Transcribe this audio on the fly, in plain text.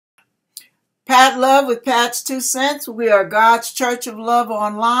Pat Love with Pat's 2 Cents. We are God's Church of Love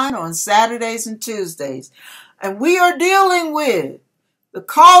online on Saturdays and Tuesdays. And we are dealing with the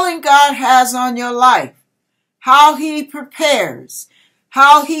calling God has on your life, how he prepares,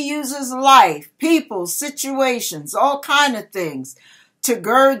 how he uses life, people, situations, all kind of things to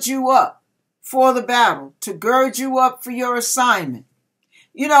gird you up for the battle, to gird you up for your assignment.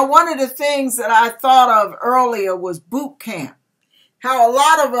 You know, one of the things that I thought of earlier was boot camp. How a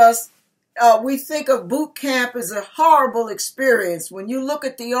lot of us, we think of boot camp as a horrible experience. When you look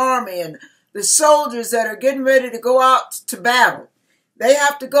at the army and the soldiers that are getting ready to go out to battle, they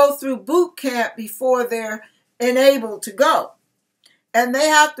have to go through boot camp before they're enabled to go. And they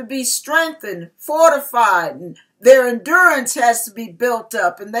have to be strengthened, fortified, and their endurance has to be built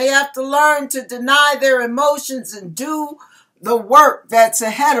up. And they have to learn to deny their emotions and do the work that's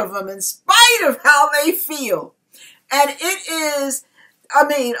ahead of them in spite of how they feel. And it is,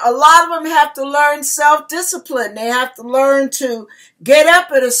 a lot of them have to learn self-discipline. They have to learn to get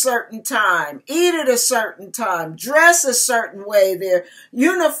up at a certain time, eat at a certain time, dress a certain way. Their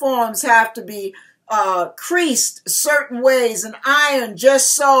uniforms have to be creased certain ways and ironed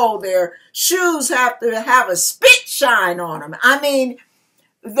just so. Their shoes have to have a spit shine on them.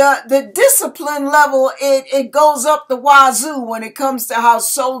 The discipline level, it goes up the wazoo when it comes to how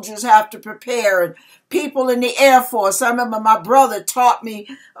soldiers have to prepare and people in the Air Force. I remember my brother taught me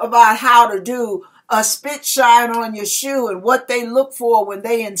about how to do a spit shine on your shoe and what they look for when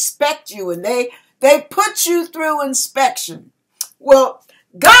they inspect you, and they put you through inspection. Well,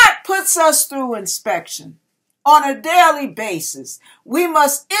 God puts us through inspection on a daily basis. We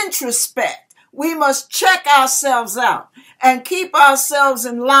must introspect. We must check ourselves out and keep ourselves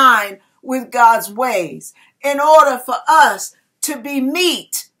in line with God's ways in order for us to be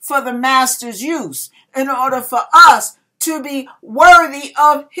meat for the master's use, in order for us to be worthy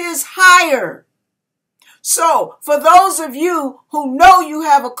of his hire. So, for those of you who know you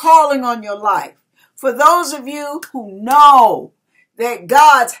have a calling on your life, for those of you who know that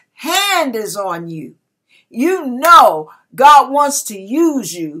God's hand is on you, you know God wants to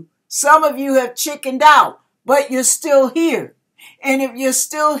use you. Some of you have chickened out, but you're still here. And if you're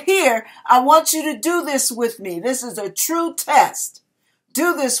still here, I want you to do this with me. This is a true test.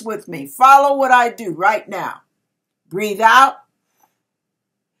 Do this with me. Follow what I do right now. Breathe out.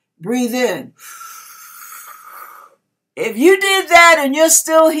 Breathe in. If you did that and you're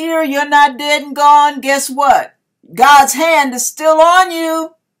still here, you're not dead and gone, guess what? God's hand is still on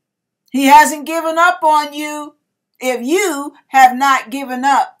you. He hasn't given up on you if you have not given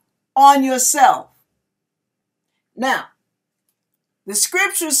up on yourself. Now, the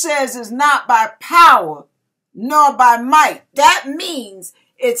scripture says it's not by power nor by might. That means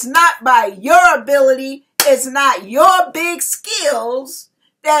it's not by your ability, it's not your big skills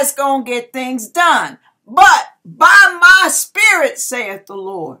that's going to get things done, but by my spirit, saith the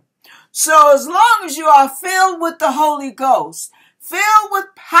Lord. So as long as you are filled with the Holy Ghost, filled with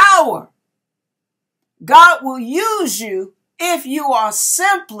power, God will use you if you are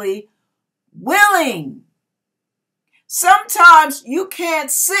simply willing. Sometimes you can't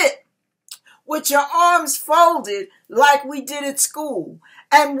sit with your arms folded like we did at school,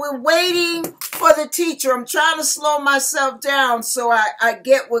 and we're waiting for the teacher. I'm trying to slow myself down so I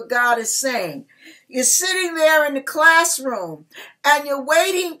get what God is saying. You're sitting there in the classroom and you're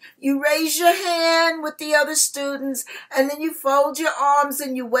waiting. You raise your hand with the other students and then you fold your arms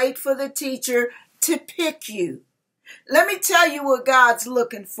and you wait for the teacher to pick you. Let me tell you what God's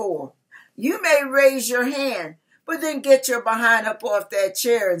looking for. You may raise your hand, but then get your behind up off that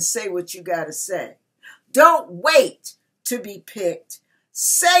chair and say what you got to say. Don't wait to be picked.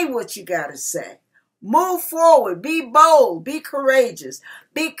 Say what you got to say. Move forward. Be bold. Be courageous.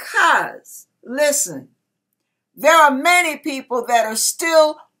 Because, listen, there are many people that are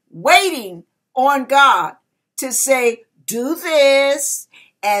still waiting on God to say, do this,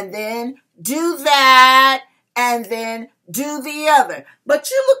 and then do that, and then do the other. But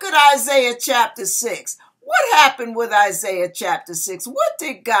you look at Isaiah chapter 6. What happened with Isaiah chapter 6? What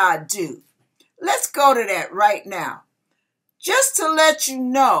did God do? Let's go to that right now. Just to let you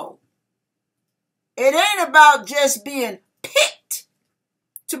know, it ain't about just being picked.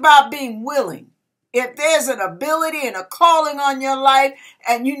 It's about being willing. If there's an ability and a calling on your life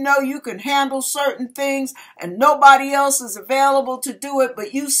and you know you can handle certain things and nobody else is available to do it,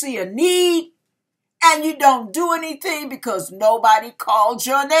 but you see a need and you don't do anything because nobody called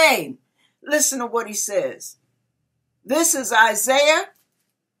your name. Listen to what he says. This is Isaiah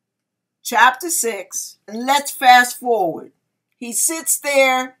chapter 6. And let's fast forward. He sits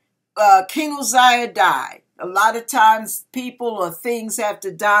there. King Uzziah died. A lot of times people or things have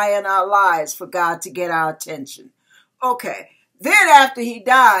to die in our lives for God to get our attention. Okay. Then after he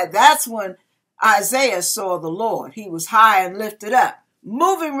died, that's when Isaiah saw the Lord. He was high and lifted up.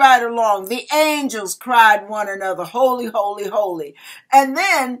 Moving right along, the angels cried one another, holy, holy, holy. And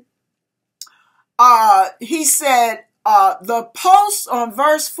then he said, the post on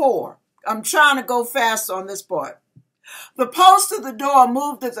verse 4, I'm trying to go fast on this part. The post of the door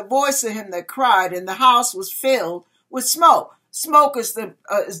moved at the voice of him that cried, and the house was filled with smoke. Smoke is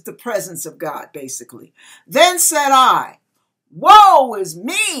the presence of God, basically. Then said I, woe is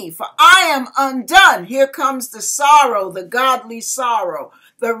me, for I am undone. Here comes the sorrow, the godly sorrow,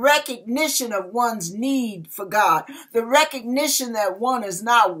 the recognition of one's need for God, the recognition that one is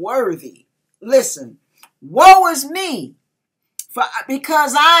not worthy. Listen, woe is me,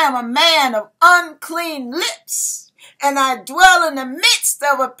 because I am a man of unclean lips, and I dwell in the midst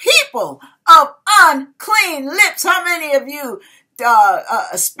of a people of unclean lips. How many of you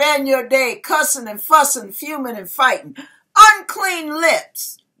spend your day cussing and fussing, fuming and fighting? Unclean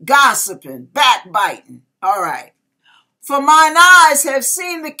lips, gossiping, backbiting. All right. For mine eyes have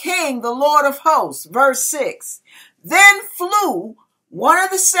seen the King, the Lord of hosts. Verse 6. Then flew one of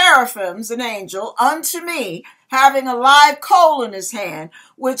the seraphims, an angel, unto me, having a live coal in his hand,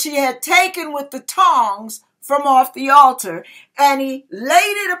 which he had taken with the tongs from off the altar, and he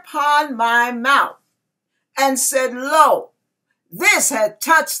laid it upon my mouth, and said, Lo, this hath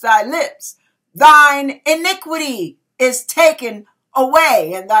touched thy lips. Thine iniquity is taken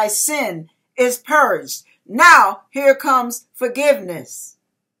away, and thy sin is purged. Now, here comes forgiveness.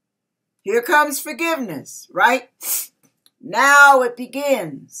 Here comes forgiveness, right? Now it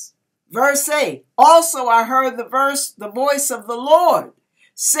begins. Verse 8. Also I heard the voice of the Lord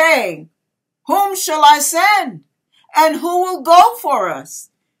saying, whom shall I send? And who will go for us?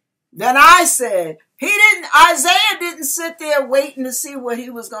 Then I said, Isaiah didn't sit there waiting to see what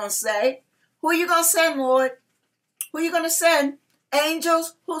he was going to say. Who are you going to send, Lord? Who are you going to send?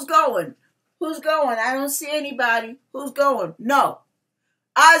 Angels? Who's going? Who's going? I don't see anybody. Who's going? No.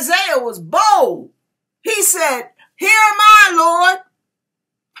 Isaiah was bold. He said, here am I,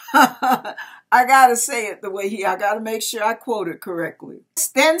 Lord. I got to say it the way I got to make sure I quote it correctly.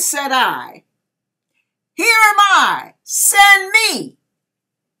 Then said I, here am I, send me.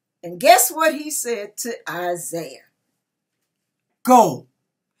 And guess what he said to Isaiah? Go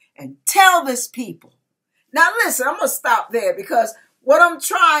and tell this people. Now listen, I'm going to stop there, because what I'm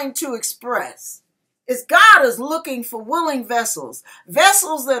trying to express is God is looking for willing vessels,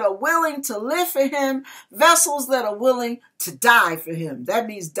 vessels that are willing to live for him, vessels that are willing to die for him. That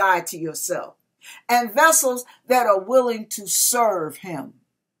means die to yourself. And vessels that are willing to serve him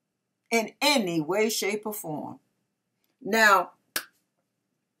in any way, shape, or form. Now,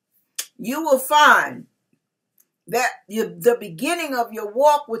 you will find that the beginning of your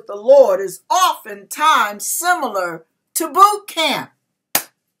walk with the Lord is oftentimes similar to boot camp.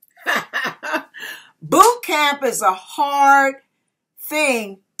 Boot camp is a hard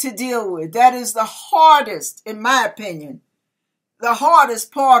thing to deal with. That is the hardest, in my opinion, the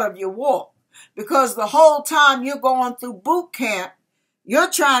hardest part of your walk. Because the whole time you're going through boot camp,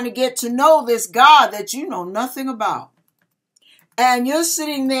 you're trying to get to know this God that you know nothing about. And you're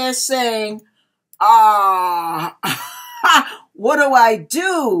sitting there saying, what do I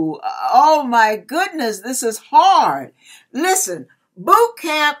do? Oh my goodness, this is hard. Listen, boot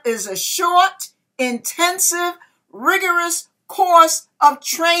camp is a short, intensive, rigorous course of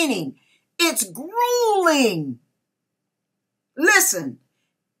training. It's grueling. Listen,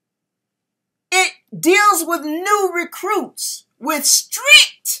 it deals with new recruits with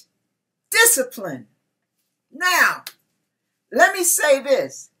strict discipline. Now, let me say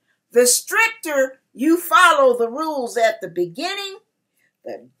this. The stricter you follow the rules at the beginning,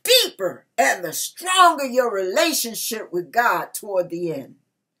 the deeper and the stronger your relationship with God toward the end.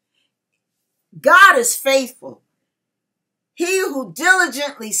 God is faithful. He who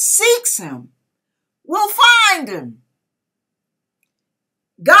diligently seeks him will find him.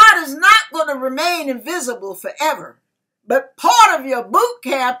 God is not going to remain invisible forever, but part of your boot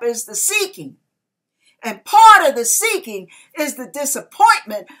camp is the seeking. And part of the seeking is the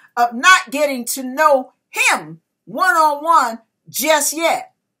disappointment of not getting to know him one-on-one just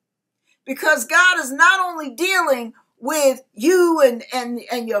yet. Because God is not only dealing with you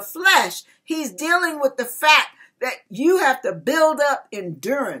and your flesh, he's dealing with the fact that you have to build up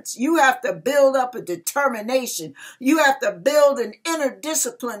endurance. You have to build up a determination. You have to build an inner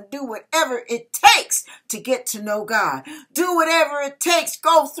discipline. Do whatever it takes to get to know God. Do whatever it takes.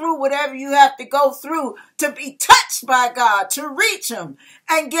 Go through whatever you have to go through to be touched by God, to reach him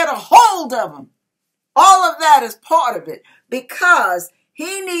and get a hold of him. All of that is part of it because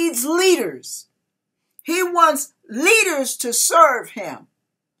he needs leaders. He wants leaders to serve him,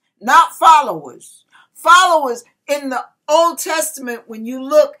 not followers. Followers in the Old Testament, when you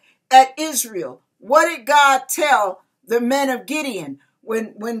look at Israel, what did God tell the men of Gideon?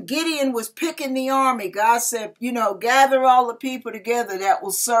 When Gideon was picking the army, God said, gather all the people together that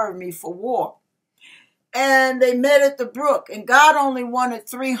will serve me for war. And they met at the brook, and God only wanted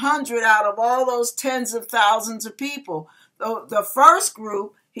 300 out of all those tens of thousands of people. The first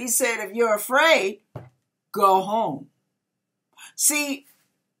group, he said, if you're afraid, go home. See,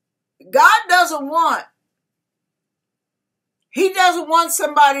 God doesn't want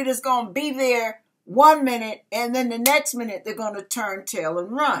somebody that's going to be there 1 minute and then the next minute they're going to turn tail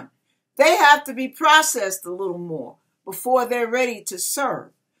and run. They have to be processed a little more before they're ready to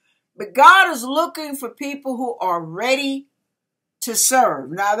serve. But God is looking for people who are ready to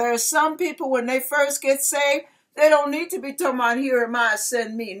serve. Now, there are some people, when they first get saved, they don't need to be talking about, here am I,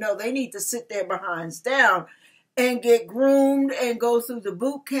 send me. No, they need to sit their behinds down and get groomed and go through the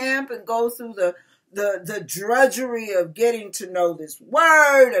boot camp and go through the drudgery of getting to know this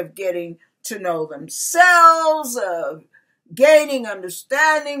word, of getting to know themselves, of gaining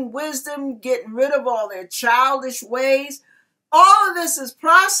understanding, wisdom, getting rid of all their childish ways. All of this is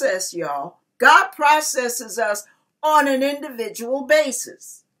processed, y'all. God processes us on an individual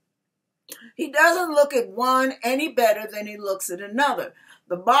basis. He doesn't look at one any better than he looks at another.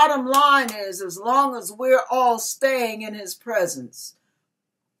 The bottom line is, as long as we're all staying in his presence,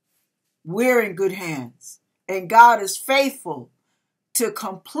 we're in good hands. And God is faithful to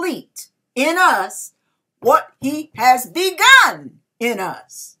complete in us what he has begun in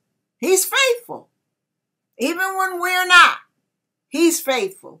us. He's faithful. Even when we're not, he's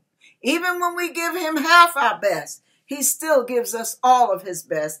faithful. Even when we give him half our best, he still gives us all of his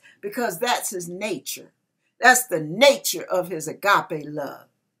best because that's his nature. That's the nature of his agape love.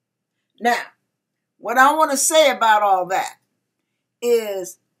 Now, what I want to say about all that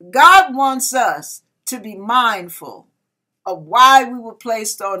is God wants us to be mindful of why we were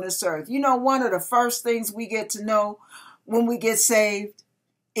placed on this earth. One of the first things we get to know when we get saved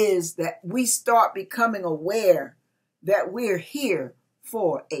is that we start becoming aware that we're here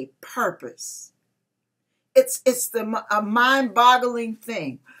for a purpose. It's a mind-boggling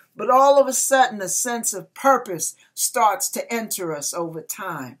thing, but all of a sudden a sense of purpose starts to enter us over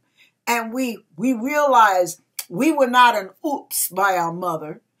time. And we realize we were not an oops by our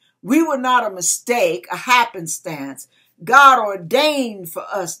mother. We were not a mistake, a happenstance. God ordained for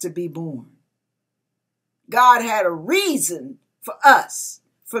us to be born. God had a reason for us,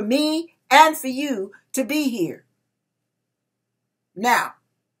 for me and for you to be here. Now,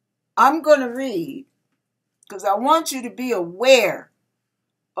 I'm going to read because I want you to be aware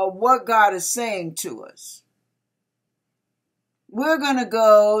of what God is saying to us. We're going to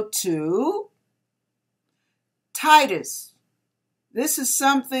go to Titus. This is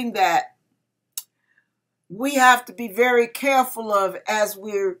something that we have to be very careful of as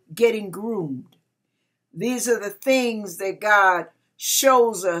we're getting groomed. These are the things that God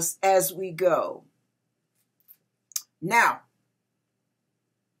shows us as we go. Now,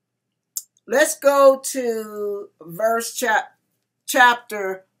 let's go to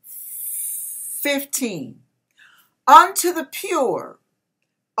chapter 15. Unto the pure,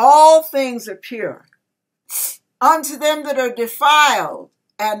 all things are pure. Unto them that are defiled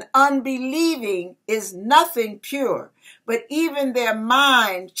and unbelieving is nothing pure, but even their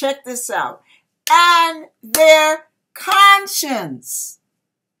mind, check this out, and their conscience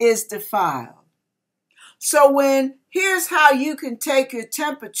is defiled. So here's how you can take your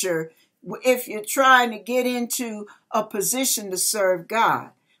temperature if you're trying to get into a position to serve God.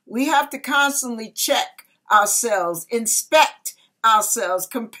 We have to constantly check ourselves, inspect ourselves,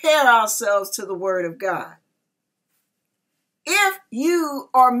 compare ourselves to the Word of God. If you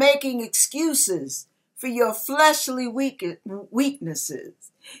are making excuses for your fleshly weaknesses,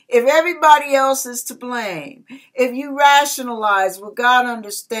 if everybody else is to blame, if you rationalize, well, God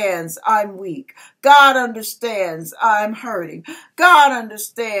understands I'm weak, God understands I'm hurting, God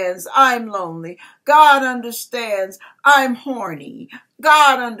understands I'm lonely, God understands I'm horny,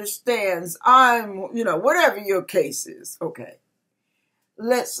 God understands I'm, whatever your case is, okay.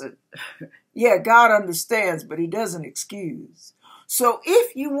 Listen, yeah, God understands, but he doesn't excuse. So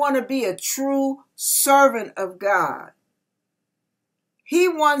if you want to be a true servant of God, he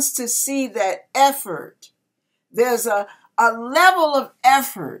wants to see that effort. There's a level of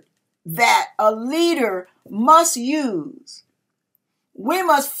effort that a leader must use. We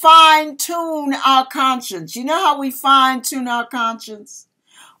must fine-tune our conscience. You know how we fine-tune our conscience?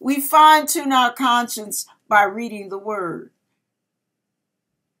 We fine-tune our conscience by reading the word.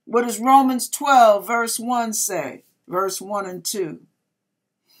 What does Romans 12, verse 1 say? Verse 1 and 2.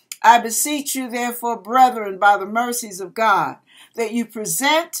 I beseech you, therefore, brethren, by the mercies of God, that you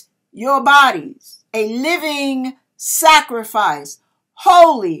present your bodies a living sacrifice,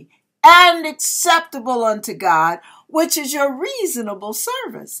 holy and acceptable unto God, which is your reasonable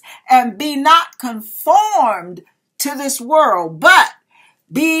service. And be not conformed to this world, but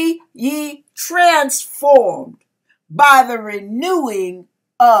be ye transformed by the renewing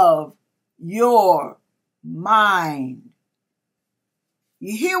of your mind.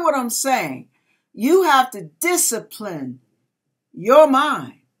 You hear what I'm saying? You have to discipline your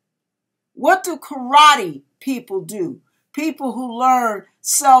mind. What do karate people do? People who learn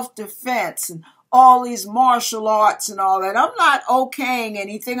self-defense and all these martial arts and all that. I'm not okaying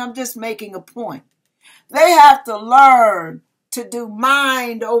anything. I'm just making a point. They have to learn to do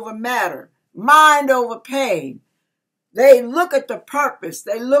mind over matter, mind over pain. They look at the purpose,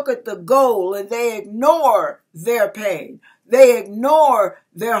 they look at the goal, and they ignore their pain. They ignore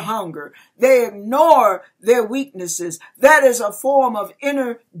their hunger. They ignore their weaknesses. That is a form of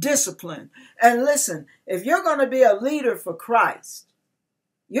inner discipline. And listen, if you're going to be a leader for Christ,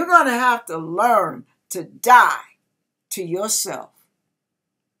 you're going to have to learn to die to yourself.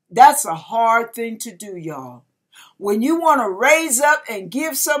 That's a hard thing to do, y'all. When you want to raise up and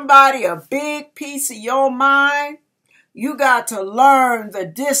give somebody a big piece of your mind, you got to learn the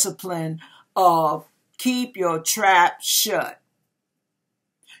discipline of keep your trap shut.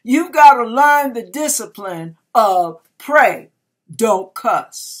 You've got to learn the discipline of pray, don't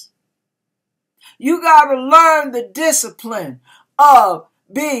cuss. You got to learn the discipline of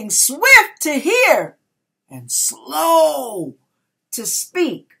being swift to hear and slow to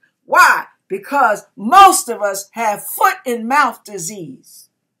speak. Why? Because most of us have foot and mouth disease.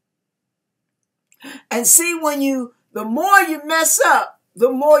 And see, the more you mess up, the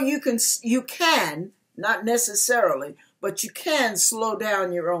more you can, not necessarily, but you can slow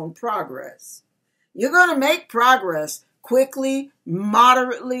down your own progress. You're going to make progress quickly,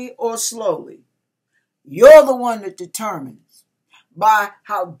 moderately, or slowly. You're the one that determines by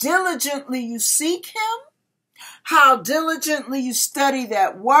how diligently you seek him, how diligently you study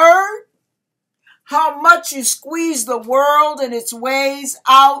that word, how much you squeeze the world and its ways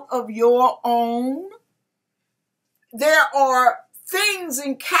out of your own. There are things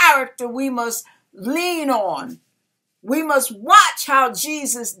in character we must lean on. We must watch how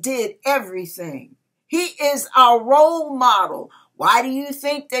Jesus did everything. He is our role model. Why do you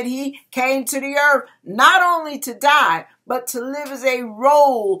think that he came to the earth? Not only to die, but to live as a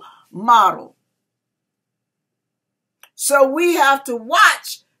role model. So we have to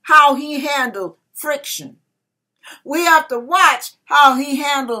watch how he handled friction. We have to watch how he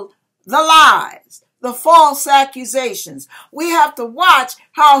handled the lies, the false accusations. We have to watch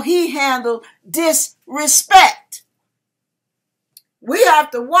how he handled disrespect. We have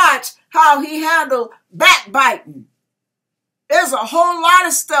to watch how he handled backbiting. There's a whole lot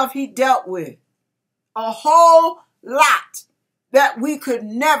of stuff he dealt with. A whole lot that we could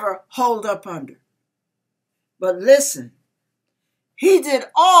never hold up under. But listen, he did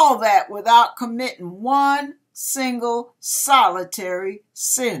all that without committing one single solitary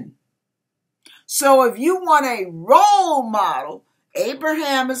sin. So if you want a role model,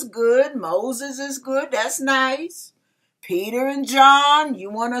 Abraham is good, Moses is good, that's nice. Peter and John,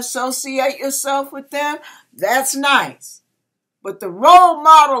 you want to associate yourself with them, that's nice. But the role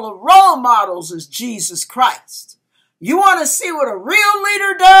model of role models is Jesus Christ. You want to see what a real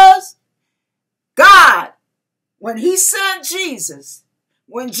leader does? God, when he sent Jesus,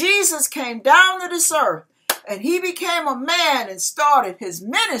 when Jesus came down to this earth and he became a man and started his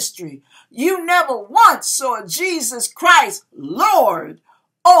ministry, you never once saw Jesus Christ lord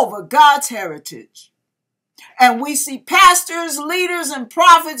over God's heritage. And we see pastors, leaders, and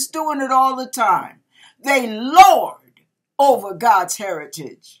prophets doing it all the time. They lord over God's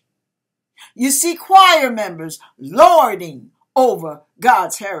heritage. You see choir members lording over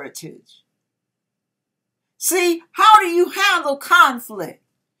God's heritage. See, how do you handle conflict?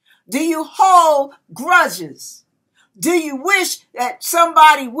 Do you hold grudges? Do you wish that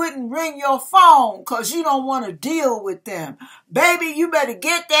somebody wouldn't ring your phone because you don't want to deal with them? Baby, you better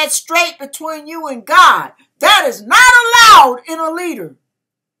get that straight between you and God. That is not allowed in a leader.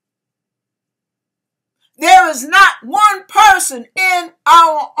 There is not one person in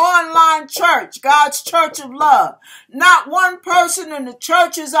our online church, God's Church of Love, not one person in the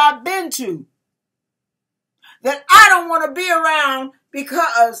churches I've been to that I don't want to be around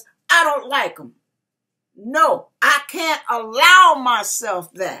because I don't like them. No, I can't allow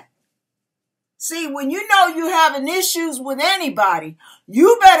myself that. See, when you know you're having issues with anybody,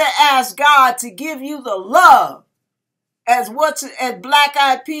 you better ask God to give you the love. As Black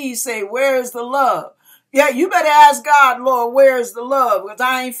Eyed Peas say, where is the love? Yeah, you better ask God, Lord, where is the love? Because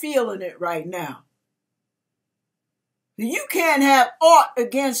I ain't feeling it right now. You can't have aught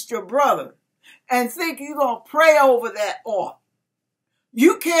against your brother and think you're going to pray over that aught.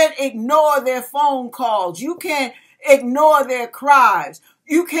 You can't ignore their phone calls. You can't ignore their cries.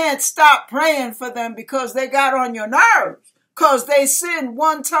 You can't stop praying for them because they got on your nerves, because they sinned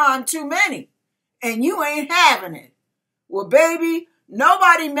one time too many and you ain't having it. Well, baby,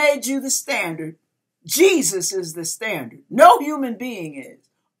 nobody made you the standard. Jesus is the standard. No human being is.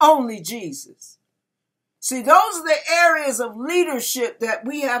 Only Jesus. See, those are the areas of leadership that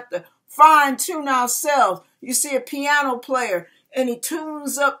we have to fine tune ourselves. You see a piano player and he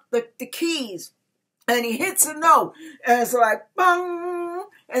tunes up the keys and he hits a note and it's like bang,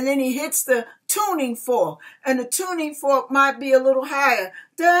 and then he hits the tuning fork and the tuning fork might be a little higher,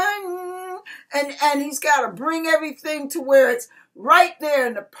 dang, and he's got to bring everything to where it's right there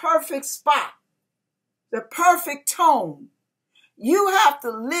in the perfect spot, the perfect tone. You have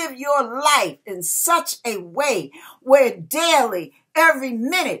to live your life in such a way where daily, every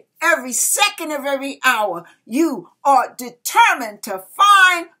minute, every second of every hour, you are determined to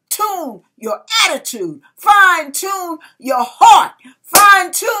fine-tune your attitude, fine-tune your heart,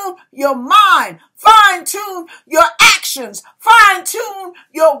 fine-tune your mind, fine-tune your actions, fine-tune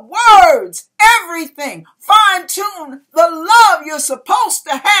your words, everything. Fine-tune the love you're supposed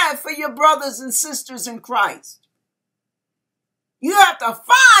to have for your brothers and sisters in Christ. You have to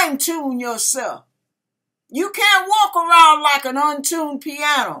fine-tune yourself. You can't walk around like an untuned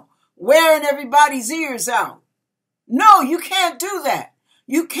piano, wearing everybody's ears out. No, you can't do that.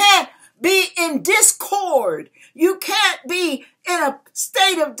 You can't be in discord. You can't be in a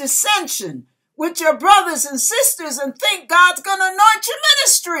state of dissension with your brothers and sisters and think God's going to anoint your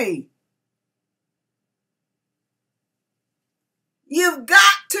ministry. You've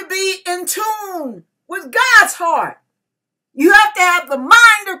got to be in tune with God's heart. You have to have the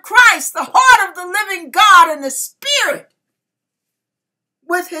mind of Christ, the heart of the living God, and the Spirit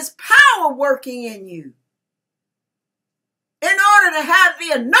with his power working in you in order to have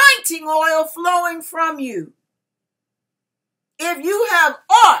the anointing oil flowing from you. If you have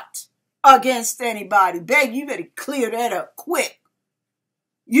aught against anybody, baby, you better clear that up quick.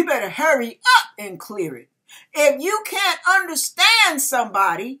 You better hurry up and clear it. If you can't understand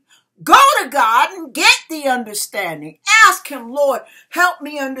somebody, go to God and get the understanding. Ask him, Lord, help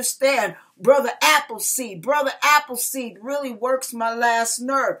me understand. Brother Appleseed really works my last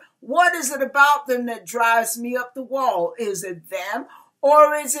nerve. What is it about them that drives me up the wall? Is it them,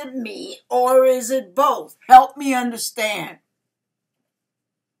 or is it me, or is it both? Help me understand.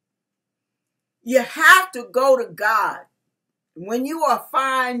 You have to go to God. When you are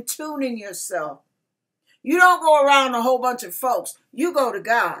fine-tuning yourself, you don't go around a whole bunch of folks. You go to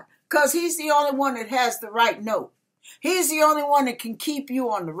God. Because he's the only one that has the right note. He's the only one that can keep you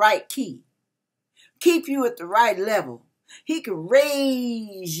on the right key. Keep you at the right level. He can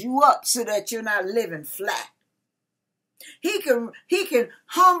raise you up so that you're not living flat. He can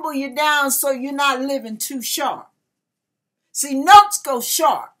humble you down so you're not living too sharp. See, notes go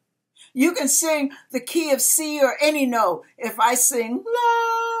sharp. You can sing the key of C or any note. If I sing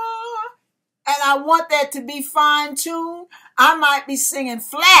la, and I want that to be fine-tuned, I might be singing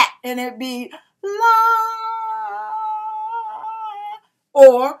flat and it'd be la,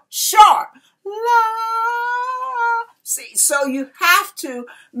 or sharp, la. See, so you have to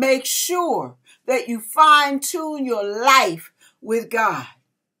make sure that you fine-tune your life with God.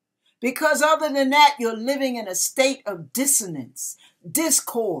 Because other than that, you're living in a state of dissonance,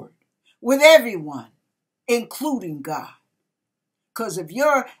 discord with everyone, including God. Because if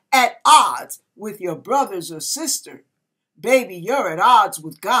you're at odds with your brothers or sisters, baby, you're at odds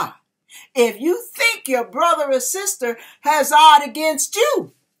with God. If you think your brother or sister has odd against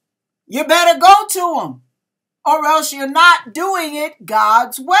you, you better go to them, or else you're not doing it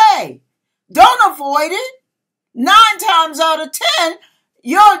God's way. Don't avoid it. 9 times out of 10,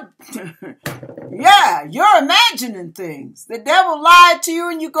 you're imagining things. The devil lied to you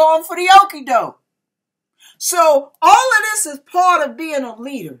and you're going for the okie doke. So all of this is part of being a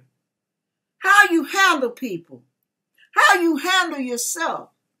leader. How you handle people, how you handle yourself,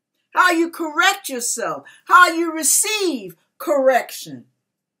 how you correct yourself, how you receive correction.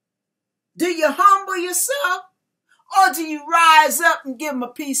 Do you humble yourself, or do you rise up and give them a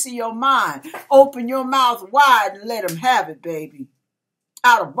piece of your mind? Open your mouth wide and let them have it, baby.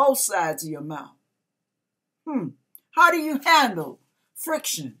 Out of both sides of your mouth. How do you handle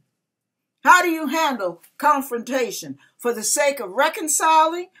friction? How do you handle confrontation? For the sake of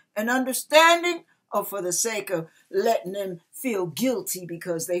reconciling and understanding, or for the sake of letting them feel guilty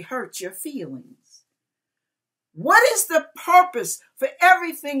because they hurt your feelings? What is the purpose for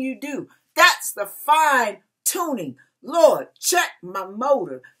everything you do? That's the fine tuning. Lord, check my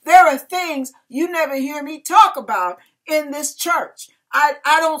motive. There are things you never hear me talk about in this church. I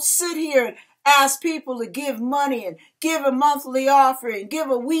don't sit here and ask people to give money and give a monthly offering, give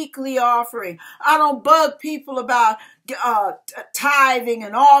a weekly offering. I don't bug people about tithing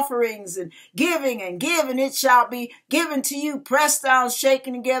and offerings and giving, it shall be given to you, pressed down,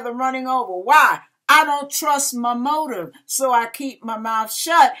 shaken together, running over. Why? I don't trust my motive, so I keep my mouth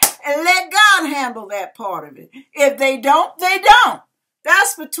shut and let God handle that part of it. If they don't, they don't.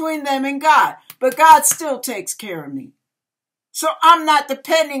 That's between them and God. But God still takes care of me. So I'm not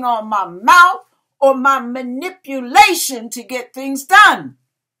depending on my mouth or my manipulation to get things done.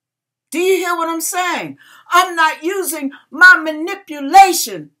 Do you hear what I'm saying? I'm not using my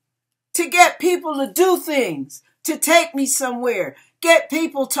manipulation to get people to do things, to take me somewhere, get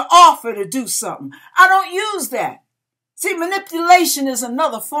people to offer to do something. I don't use that. See, manipulation is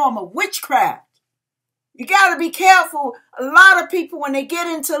another form of witchcraft. You got to be careful. A lot of people, when they get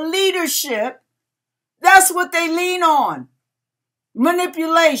into leadership, that's what they lean on.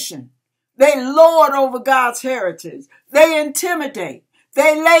 Manipulation. They lord over God's heritage. They intimidate.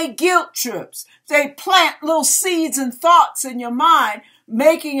 They lay guilt trips. They plant little seeds and thoughts in your mind,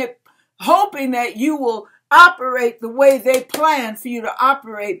 hoping that you will operate the way they plan for you to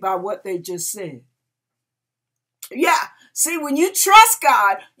operate by what they just said. Yeah. See, when you trust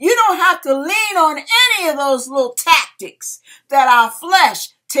God, you don't have to lean on any of those little tactics that our flesh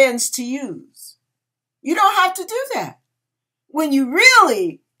tends to use. You don't have to do that when you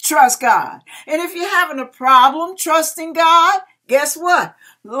really trust God. And if you're having a problem trusting God, guess what?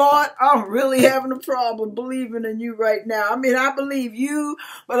 Lord, I'm really having a problem believing in you right now. I mean, I believe you,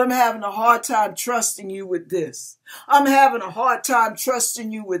 but I'm having a hard time trusting you with this. I'm having a hard time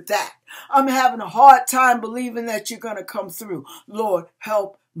trusting you with that. I'm having a hard time believing that you're going to come through. Lord,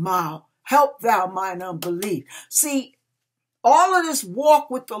 help thou mine unbelief. See, all of this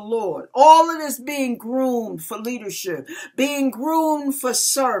walk with the Lord, all of this being groomed for leadership, being groomed for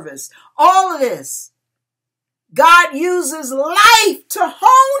service, all of this, God uses life to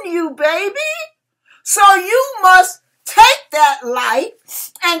hone you, baby. So you must take that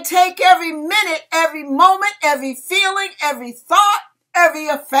life and take every minute, every moment, every feeling, every thought, every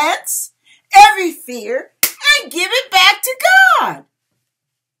offense, every fear, and give it back to God.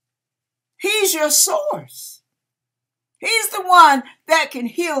 He's your source. He's the one that can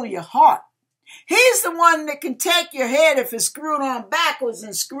heal your heart. He's the one that can take your head if it's screwed on backwards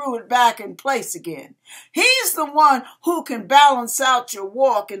and screw it back in place again. He's the one who can balance out your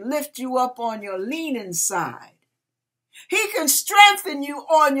walk and lift you up on your leaning side. He can strengthen you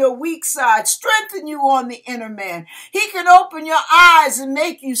on your weak side, strengthen you on the inner man. He can open your eyes and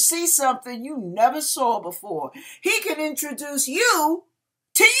make you see something you never saw before. He can introduce you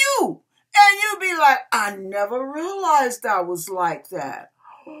to you. And you'll be like, I never realized I was like that.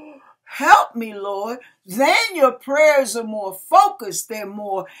 Help me, Lord. Then your prayers are more focused. They're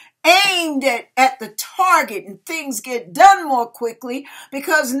more aimed at the target, and things get done more quickly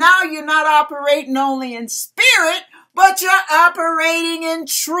because now you're not operating only in spirit, but you're operating in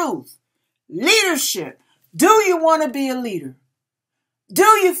truth. Leadership. Do you want to be a leader? Do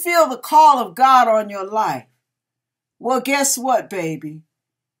you feel the call of God on your life? Well, guess what, baby?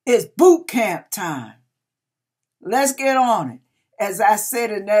 It's boot camp time. Let's get on it. As I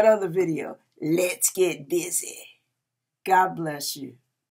said in that other video, let's get busy. God bless you.